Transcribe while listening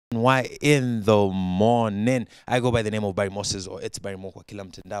Why in the morning? I go by the name of Barry Moses, or it's Barry Mo kwa kila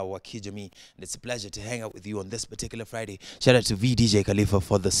mtandao wa kijamii, and it's a pleasure to hang out with you on this particular Friday. Shout out to VDJ Khalifa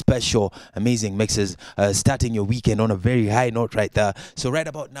for the special amazing mixes, starting your weekend on a very high note right there. So right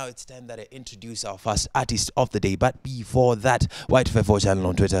about now, it's time that I introduce our first artist of the day. But before that, Y254 channel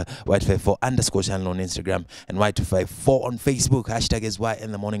on Twitter, Y254_ channel on Instagram, and Y254 on Facebook. Hashtag is Y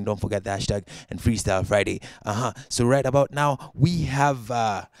in the morning. Don't forget the hashtag, and Freestyle Friday. So right about now, we have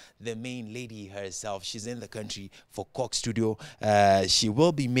the main lady herself. She's in the country for Coke Studio. She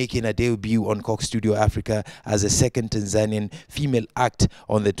will be making a debut on Coke Studio Africa as a second Tanzanian female act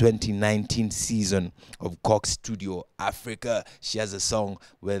on the 2019 season of Coke Studio Africa. She has a song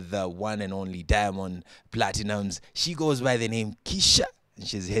with the one and only Diamond Platinums. She goes by the name Keysha, and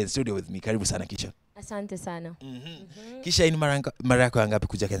she's here in studio with me. Karibu sana Keysha. Asante sana. Keysha, ini mara yako ngapi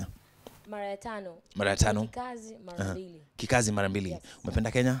kuja Kenya? Mara tano. Mara tano. Kikazi mara mbili. Kikazi mara mbili. Yes.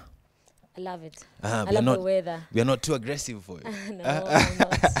 Umependa Kenya? I love it. I love the weather. We are not too aggressive for it. No, I'm not.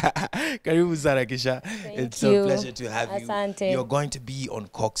 Karibu sana Keysha. It's a pleasure to have Asante. you. You're going to be on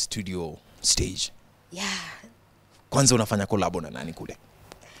Coke Studio stage. Yeah. Kwanza unafanya collab na nani kule?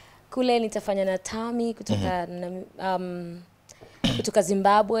 Kule nitafanya na Tami kutoka kutoka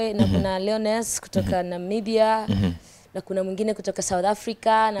Zimbabwe, na kuna Leones kutoka Namibia. Na kuna mwingine kutoka South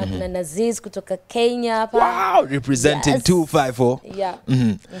Africa, na kuna Naziz kutoka Kenya hapa. Wow, representing 254. Yeah.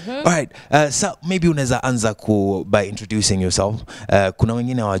 All right. So maybe unaweza anza by introducing yourself. Kuna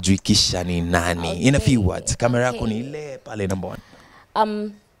wengine hawajui Keysha ni nani. Okay. In a few words. Kamera yako ni ile pale number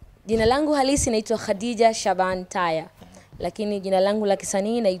 1. Jina langu halisi naitwa Khadija Shaban Taya. Lakini jina langu la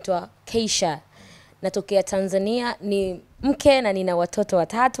kisanii naitwa Keysha. Natokea Tanzania, ni mke na nina watoto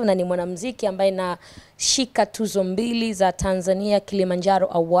 3, na ni mwanamuziki ambaye na shika tuzo 2 za Tanzania Kilimanjaro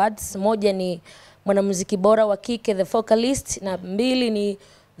Awards. Moja ni mwanamuziki bora wa kike, the vocalist, na 2 ni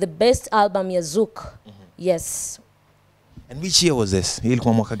the best album ya Zouk. Yes. And which year was this?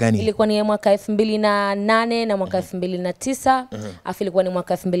 Ilikuwa mwaka gani? Ilikuwa ni mwaka 2008 na mwaka 2009, afu ilikuwa ni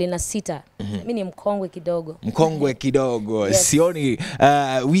mwaka 2006. Mimi ni mkongwe kidogo. Mkongwe kidogo. Yes. Sioni,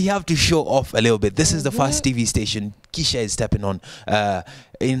 we have to show off a little bit. This is the first TV station Keysha is stepping on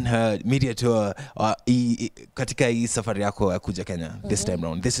in her media tour katika hii safari yako ya kuja Kenya this time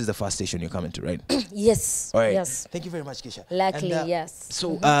round. This is the first station you're coming to, right? Yes. All right. Yes. Thank you very much, Keysha. Luckily, and, yes.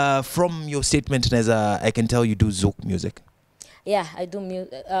 So from your statement, I can tell you do Zouk music. Yeah, I do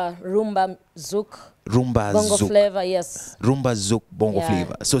rumba, Zouk. Rumba, bongo Zouk. Flavor, yes. Rumba, Zouk, bongo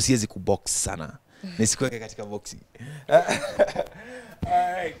flavor. So siwezi kubox sana. Nisikuweke katika boxing. All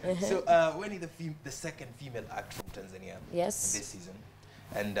right. So when is the second female act from Tanzania? Yes. This season.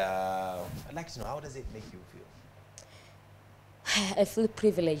 And I'd like to know, how does it make you feel? I feel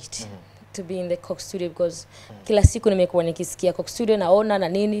privileged to be in the Coke Studio, because kila siku nimekuwa nikisikia Coke Studio, naona na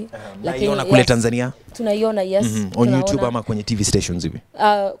nini. Lakini kule Tanzania? Tunaiona, yes. On YouTube ama kwenye TV stations hivi?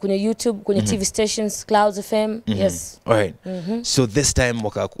 Kwenye YouTube, kwenye TV stations, Clouds FM, yes. All right. So this time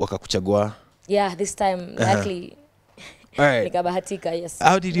wakakuchagua? Yeah, this time luckily. All right. Nikabahatika, yes.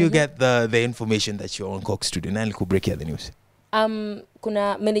 How did you get the information that you're on Coke Studio? Nani alikubreki the news?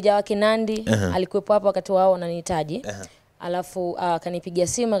 Kuna manager wake Nandi alikuwepo hapo wakati wao wananihitaji. Alafu akanipigia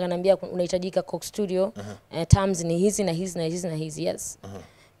simu akaniambia unahitajika Coke Studio. Terms ni hizi na hizi na hizi na hizi, yes.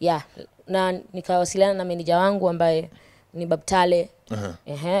 Yeah, na nikawasiliana na manager wangu ambaye ni Babtale.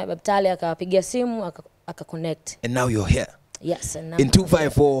 Babtale akapigia simu aka-connect. And now you're here. Yes, and now in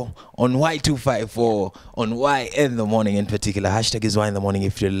 254 on Y254 on Y in the morning in particular. Hashtag is Y in the morning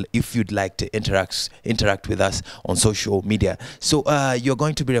if you'd like to interact with us on social media. So you're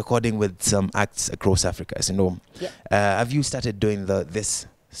going to be recording with some acts across Africa, as you know. Yeah. Have you started doing this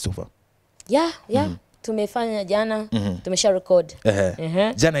so far? Yeah. Tumefanya jana, tumesha record.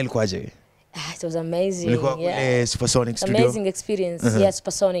 Jana ilikuwaje? It was amazing. Yeah. Supersonic Studio. Amazing experience. Yes,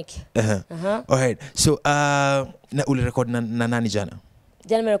 Supersonic. All right. So uli record na nani jana?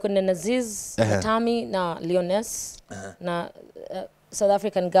 Jana me record na Naziz, na Tami, na Leones, na South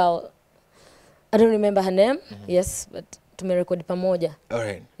African girl. I don't remember her name. Yes, but tume record pamoja. All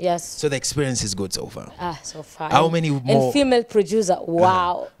right. Yes. So the experience is good so far. So far. How many more? And female producer.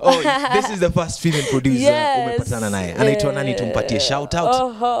 Wow. Oh, this is the first female producer. Yes. Umepatana naye. Anaitwa nani tumpatie shout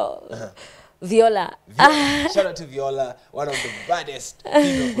out? Viola. Shout out to Viola, one of the baddest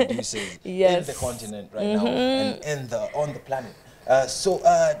female producers in the continent right now and on the planet. So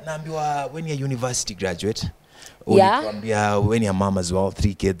naambiwa when you're university graduate, yeah. When you're mom as well,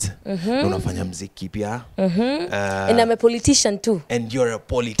 3 kids, unafanya muziki pia. And I'm a politician too. And you're a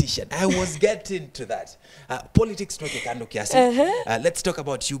politician. I was getting to that. Politics toke kando kiasi. Let's talk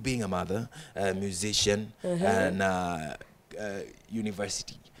about you being a mother, a musician, and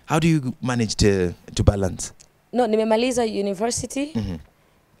university. How do you manage to balance? No, nimemaliza university.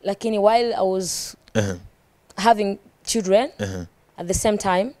 Lakini while I was having children at the same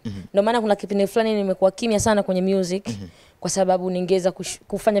time, ndio maana kuna kipindi fulani nimekuwa kimya sana kwenye music kwa sababu ningeweza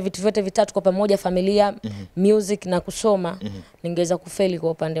kufanya vitu vyote vitatu kwa pamoja, familia, music na kusoma, ningeweza kufeli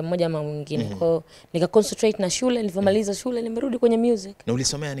kwa upande mmoja ama mwingine. Kwa hiyo nika concentrate na shule, nilipomaliza shule nimerudi kwenye music. Na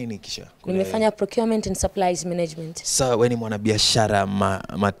ulisomea nini kisha? Nimefanya procurement and supplies management. So wewe ni mwanabiashara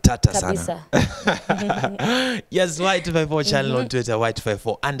matata sana. Yes, Y254 channel on Twitter,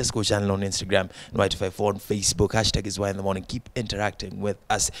 Y254_ channel on Instagram, Y254 on Facebook. Hashtag is Y in the morning. Keep interacting with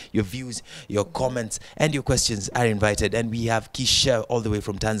us. Your views, your comments, and your questions are invited. And we have Keysha all the way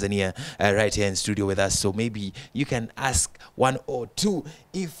from Tanzania right here in studio with us. So maybe you can ask one or two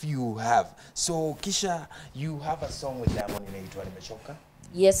if you have. So Keysha, you have a song with Diamond inaitwa Nimechoka.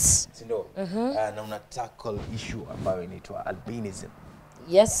 Yes. Sindo. Na una tackle issue ambayo inaitwa albinism.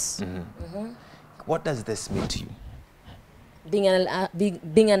 Yes. What does this mean to you?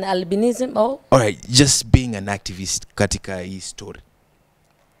 Being an albinism or? Alright, just being an activist katika hii story.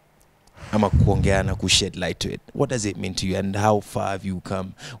 Ama kuongea na kushed light to it. What does it mean to you and how far have you come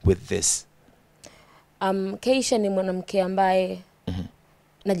with this? Keysha ni mwanamke ambaye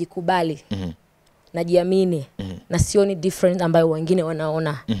najikubali. Najiamini. Na sioni different ambayo wengine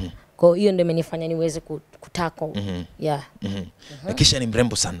wanaona. Kwa hiyo ndio imenifanya niweze kutako. Yeah. Na Keysha ni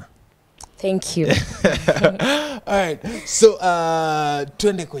mrembo sana. Thank you. Alright. So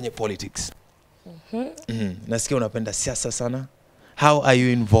twende kwenye politics. Nasikia unapenda siasa sana. How are you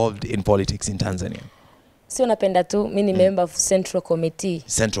involved in politics in Tanzania? Sio napenda tu, mimi ni member of Central Committee.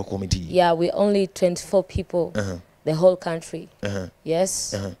 Central Committee. Yeah, we only 24 people. The whole country.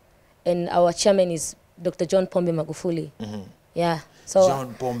 Yes. And our chairman is Dr. John Pombe Magufuli. Yeah. So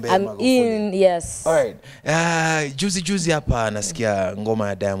John Pombe I'm Magufuli. in, yes. All right. Juzi hapa nasikia ngoma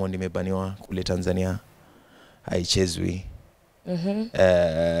ya Diamond imebaniwa kule Tanzania. Haichezwi.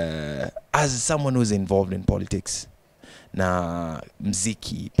 As someone who's involved in politics na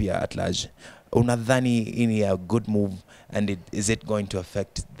mziki pia at large, unadhani ini a good move and is it going to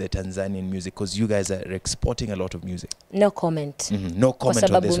affect the Tanzanian music because you guys are exporting a lot of music? No comment. No comment on this.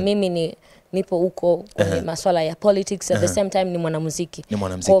 Kwa sababu mimi nipo huko kwenye masuala ya politics, at the same time ni mwanamuziki.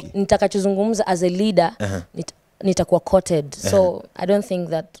 Kwa nitakachozungumza as a leader nitakuwa quoted. So I don't think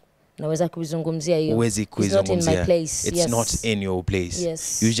that naweza kuizungumzia hiyo. It's not in my place. It's not in your place.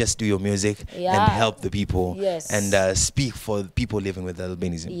 Yes. You just do your music and help the people and speak for people living with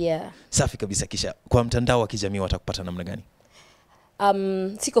albinism. Yeah. Safi kabisa Keysha. Kwa mtandao wa kijamii watakupata namna gani?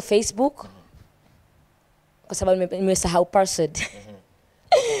 Siko Facebook. Kwa sababu nimesahau password.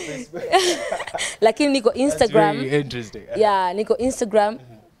 Lakini niko Instagram. That's very interesting. Yeah, niko Instagram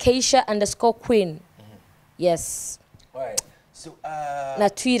Keysha_queen. Yes. Alright. So na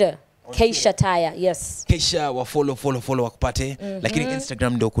Twitter Keysha Taya, yes. Keysha wa follow wakupate. Lakini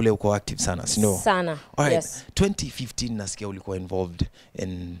Instagram ndio kule uko active sana, sino? Sana. Alright. Yes. 2015 nasikia ulikuwa involved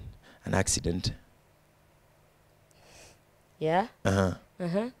in an accident. Yeah.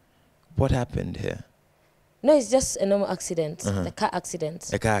 What happened here? No, it's just a normal accident. The car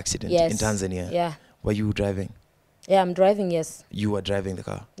accident. A car accident in Tanzania. Yeah. Were you driving? Yeah, I'm driving, yes. You were driving the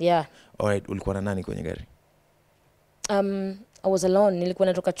car? Yeah. Alright, ulikuwa na nani kwenye gari? I was alone. Nilikuwa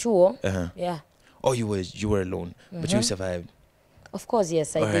natoka chuo. Yeah. Oh, you were alone, but you survived. Of course,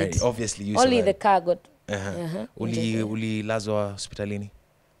 yes, I did. Obviously you Only survived. the car got. Ulilazwa hospitalini?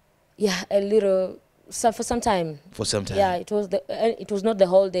 Yeah, a little. So for some time. For some time. Yeah, it was not the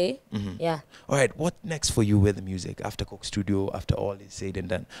whole day. Yeah. All right, what next for you with the music after Coke Studio, after all is said and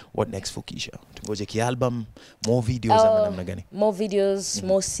done? What next for Keysha? Tungoje ki album, more videos ama namna gani? More videos,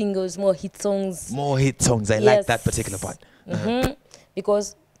 more singles, more hit songs. More hit songs. I like that particular part.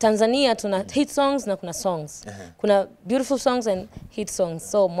 Because Tanzania tuna hit songs na kuna songs. Kuna beautiful songs and hit songs.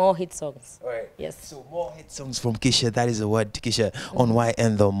 So more hit songs. All right. Yes. So more hit songs from Keysha. That is a word, Keysha, on Y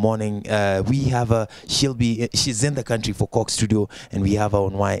in the morning. We have her. She's in the country for Coke Studio, and we have her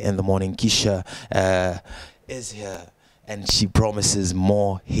on Y in the morning. Keysha is here, and she promises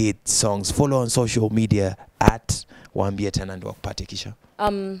more hit songs. Follow on social media at Wambia Tenando Wakpate Keysha.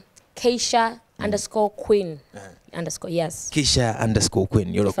 Keysha_queen. Yes.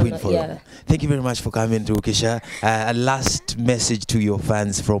 Keysha_queen. You're a queen for her. Thank you very much for coming to Keysha. A last message to your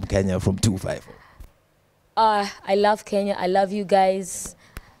fans from Kenya, from 254. I love Kenya. I love you guys.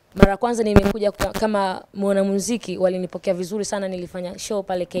 Mara kwanza nimekuja kama mwanamuziki, walinipokea vizuri sana. Nilifanya show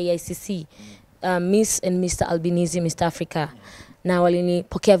pale KICC, Miss and Mr. Albinism East Africa, na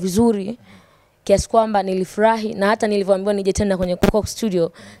walinipokea vizuri kiasi kwamba nilifurahi, na hata nilivyoambiwa nije tena kwenye Coke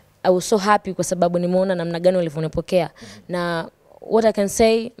Studio I was so happy kwa sababu nimeona namna gani walivyonipokea, na what I can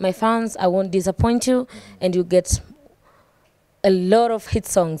say, my fans, I won't disappoint you, and you get a lot of hit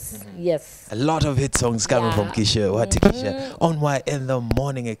songs. Yes. A lot of hit songs coming from Keysha. What Keysha on Y in the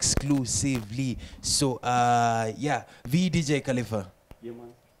morning exclusively. So yeah, VDJ Khalifa. Yeah,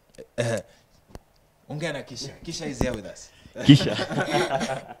 man. Ongea Keysha. Keysha is here with us. Keysha.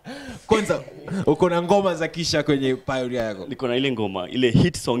 Kwanza uko na ngoma za Keysha kwenye pioneer yako? Niko na ile ngoma, ile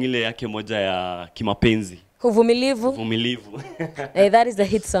hit song ile yake moja ya kimapenzi. Uvumilivu. Uvumilivu. That is the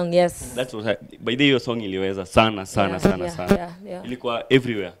hit song, yes. That's what by the way, your song iliweza sana. Yeah. Ilikuwa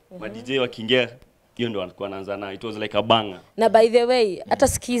everywhere. Ma DJ wakiingia hiyo ndo walikuwa wanaanza na. It was like a banger. Na by the way, hata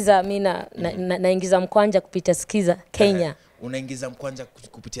Skiza mimi naingiza mkwanja kupita Skiza Kenya. Unaingiza mkwanja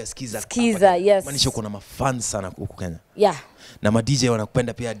kupitia Skiza. Skiza, yes. Maanisha kuna mafans sana huko Kenya. Yeah. Na ma DJ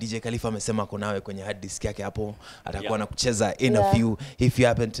wanakupenda pia. DJ Khalifa amesema ako nawe kwenye hard disk yake hapo, atakuwa anakucheza in a few. If you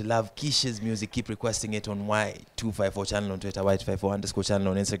happen to love Keysha's music, keep requesting it on Y254 channel on Twitter, Y254_ channel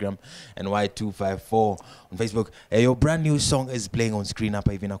on Instagram, and Y254 on Facebook. Your brand new song is playing on screen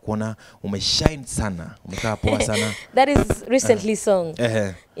hapa hivi, na kuona umeshine sana, umekaa poa sana. That is recently song.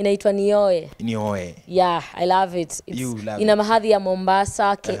 Inaitwa Nioe. Nioe. Yeah, I love it. You love ina mahadhi ya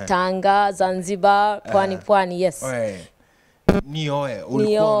Mombasa, Tanga, Zanzibar, pwani, yes. Nioe,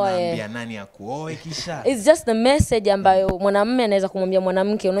 ulikuwa unaambia nani akuoe Keysha? It's just the message ambayo mwanamume anaweza kumwambia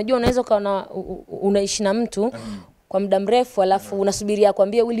mwanamke. Unajua unaweza kuwa unaishi na mtu kwa muda mrefu alafu unasubiria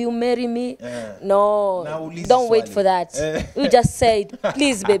akwambie will you marry me? No, don't wait for that. You just say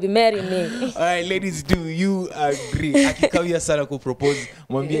please baby marry me. All right ladies, do you agree? Akikawia sana ku propose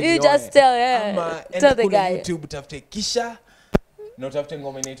mwambie you just tell tell the guy. YouTube tafute Keysha. No tafute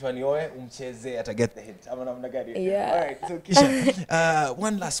ngoma inaitwa Nioe, umcheze ata get the hint. Ama namna gani? Yeah. All right, so Keysha,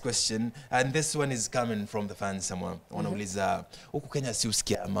 one last question, and this one is coming from the fans somewhere. Wanauliza huku Kenya si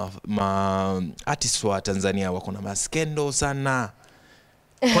usikia ma artists wa Tanzania wako na maskendo sana.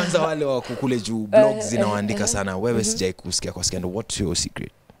 Kwanza wale wako kule juu blogs zinaandika sana. Wewe sijai kusikia kwa skendo. What's your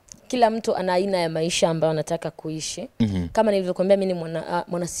secret? Kila mtu ana aina ya maisha ambayo anataka kuishi. Kama nilivyokuambia mimi ni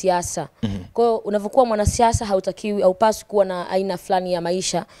mwanasiasa. Kwa hiyo unavyokuwa mwanasiasa hautakiwi au paswi kuwa na aina fulani ya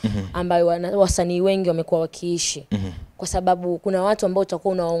maisha ambayo wasanii wengi wamekuwa wakiishi. Kwa sababu kuna watu ambao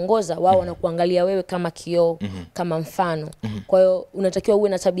utakuwa unawaongoza, wao wanakuangalia wewe kama kioo, kama mfano. Kwa hiyo unatakiwa uwe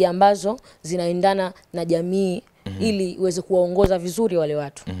na tabia ambazo zinaendana na jamii ili uweze kuwaongoza vizuri wale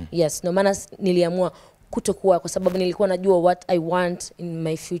watu. Yes, ndio maana niliamua kutokuwa, kwa sababu nilikuwa najua what I want in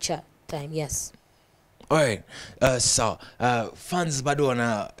my future time. Yes. Alright, so fans bado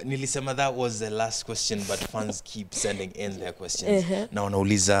nilisema that was the last question, but fans keep sending in their questions. Na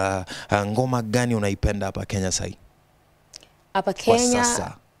wanauliza ngoma gani unaipenda hapa Kenya sasa? Hapa Kenya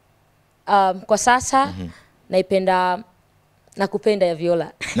kwa sasa naipenda Nakupenda ya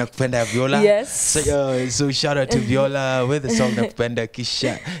Viola. Nakupenda ya Viola? Yes. So shout out to Viola with the song Nakupenda.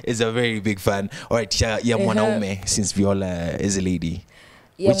 Keysha is a very big fan. Alright, ya mwanaume, since Viola is a lady.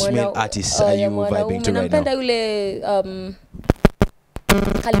 Which male artists are you vibing to right now? Nampenda yule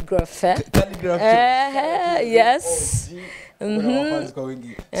Calligraph. Calligraph. Yes. So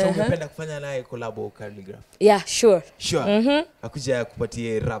ungependa kufanya naye collabo Calligraph? Yeah, sure. Sure. Akuja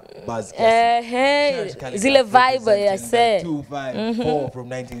kupatie rap buzz zile vibe ya say 254 from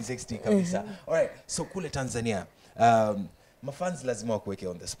 1960 kabisa. Alright, so kule Tanzania mafans lazima wakuweke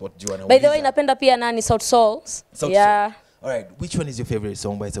on the spot juu na. By the way, napenda pia nani South Souls. Yeah. Alright, which one is your favorite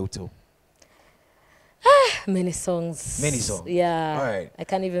song by South Soul? Many songs. Many songs. Yeah. All right. I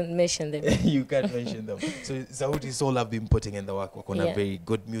can't even mention them. You can't mention them. So Sauti Soul have been putting in the work. Wakona very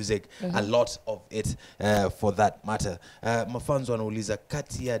good music. A lot of it for that matter. Mafans wanauliza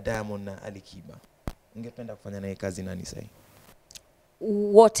kati ya Diamond na Ali Kiba. Ungependa kufanya naye kazi nani sai?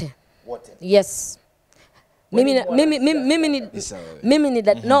 Wote. Yes. Mimi ni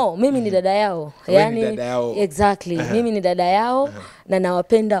dada yao. Yani exactly. Mimi ni dada yao na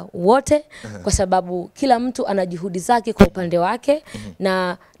nawapenda wote kwa sababu kila mtu ana juhudi zake kwa upande wake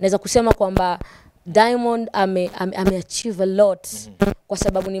na naweza kusema kwamba Diamond achieve a lot kwa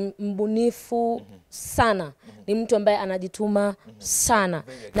sababu ni mbunifu sana. Ni mtu ambaye anajituma sana.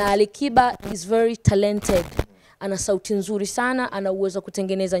 Na Ali Kiba is very talented. Ana sauti nzuri sana, ana uwezo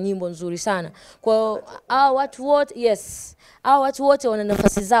kutengeneza nyimbo nzuri sana. Kwa hiyo watu wote wana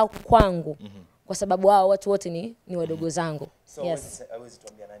nafasi zao kwangu kwa sababu watu wote ni wadogo zangu. Yes. Hawezi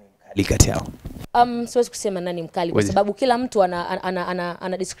tuambia nani mkali kati yao? Siwezi kusema nani mkali kwa sababu kila mtu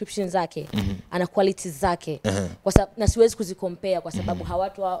ana description zake, ana qualities zake. Kwa sababu na siwezi kuzicompare kwa sababu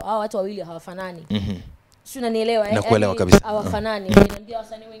hawa watu wawili hawafanani. si unanielewa Nakuelewa kabisa. hawafanani. Niambia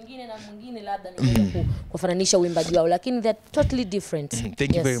wasanii wengine na mwingine labda ni kufananisha uimbaji wao, lakini they're totally different.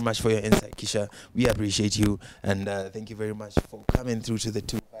 Thank you very much for your insight, Keysha. We appreciate you, and thank you very much for coming through to the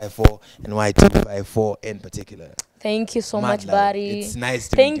 254 and Y254 in particular. Thank you so Mad much, love. Barry. It's nice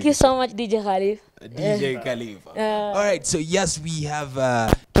to Thank meet you so much, DJ Khalif. DJ Khalifa. All right, so yes, we have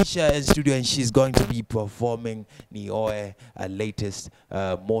Keysha in studio, and she's going to be performing Nioe, latest,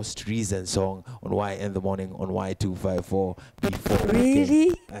 most recent song on Y in the Morning on Y254. Before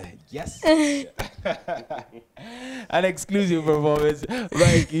Really? Yes. An exclusive performance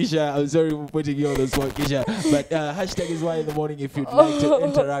by Keysha. I'm sorry for putting you on the spot, Keysha, but hashtag is Y in the Morning if you'd like to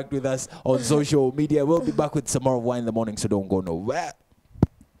interact with us on social media. We'll be back with some more of Y in the Morning, so don't go nowhere.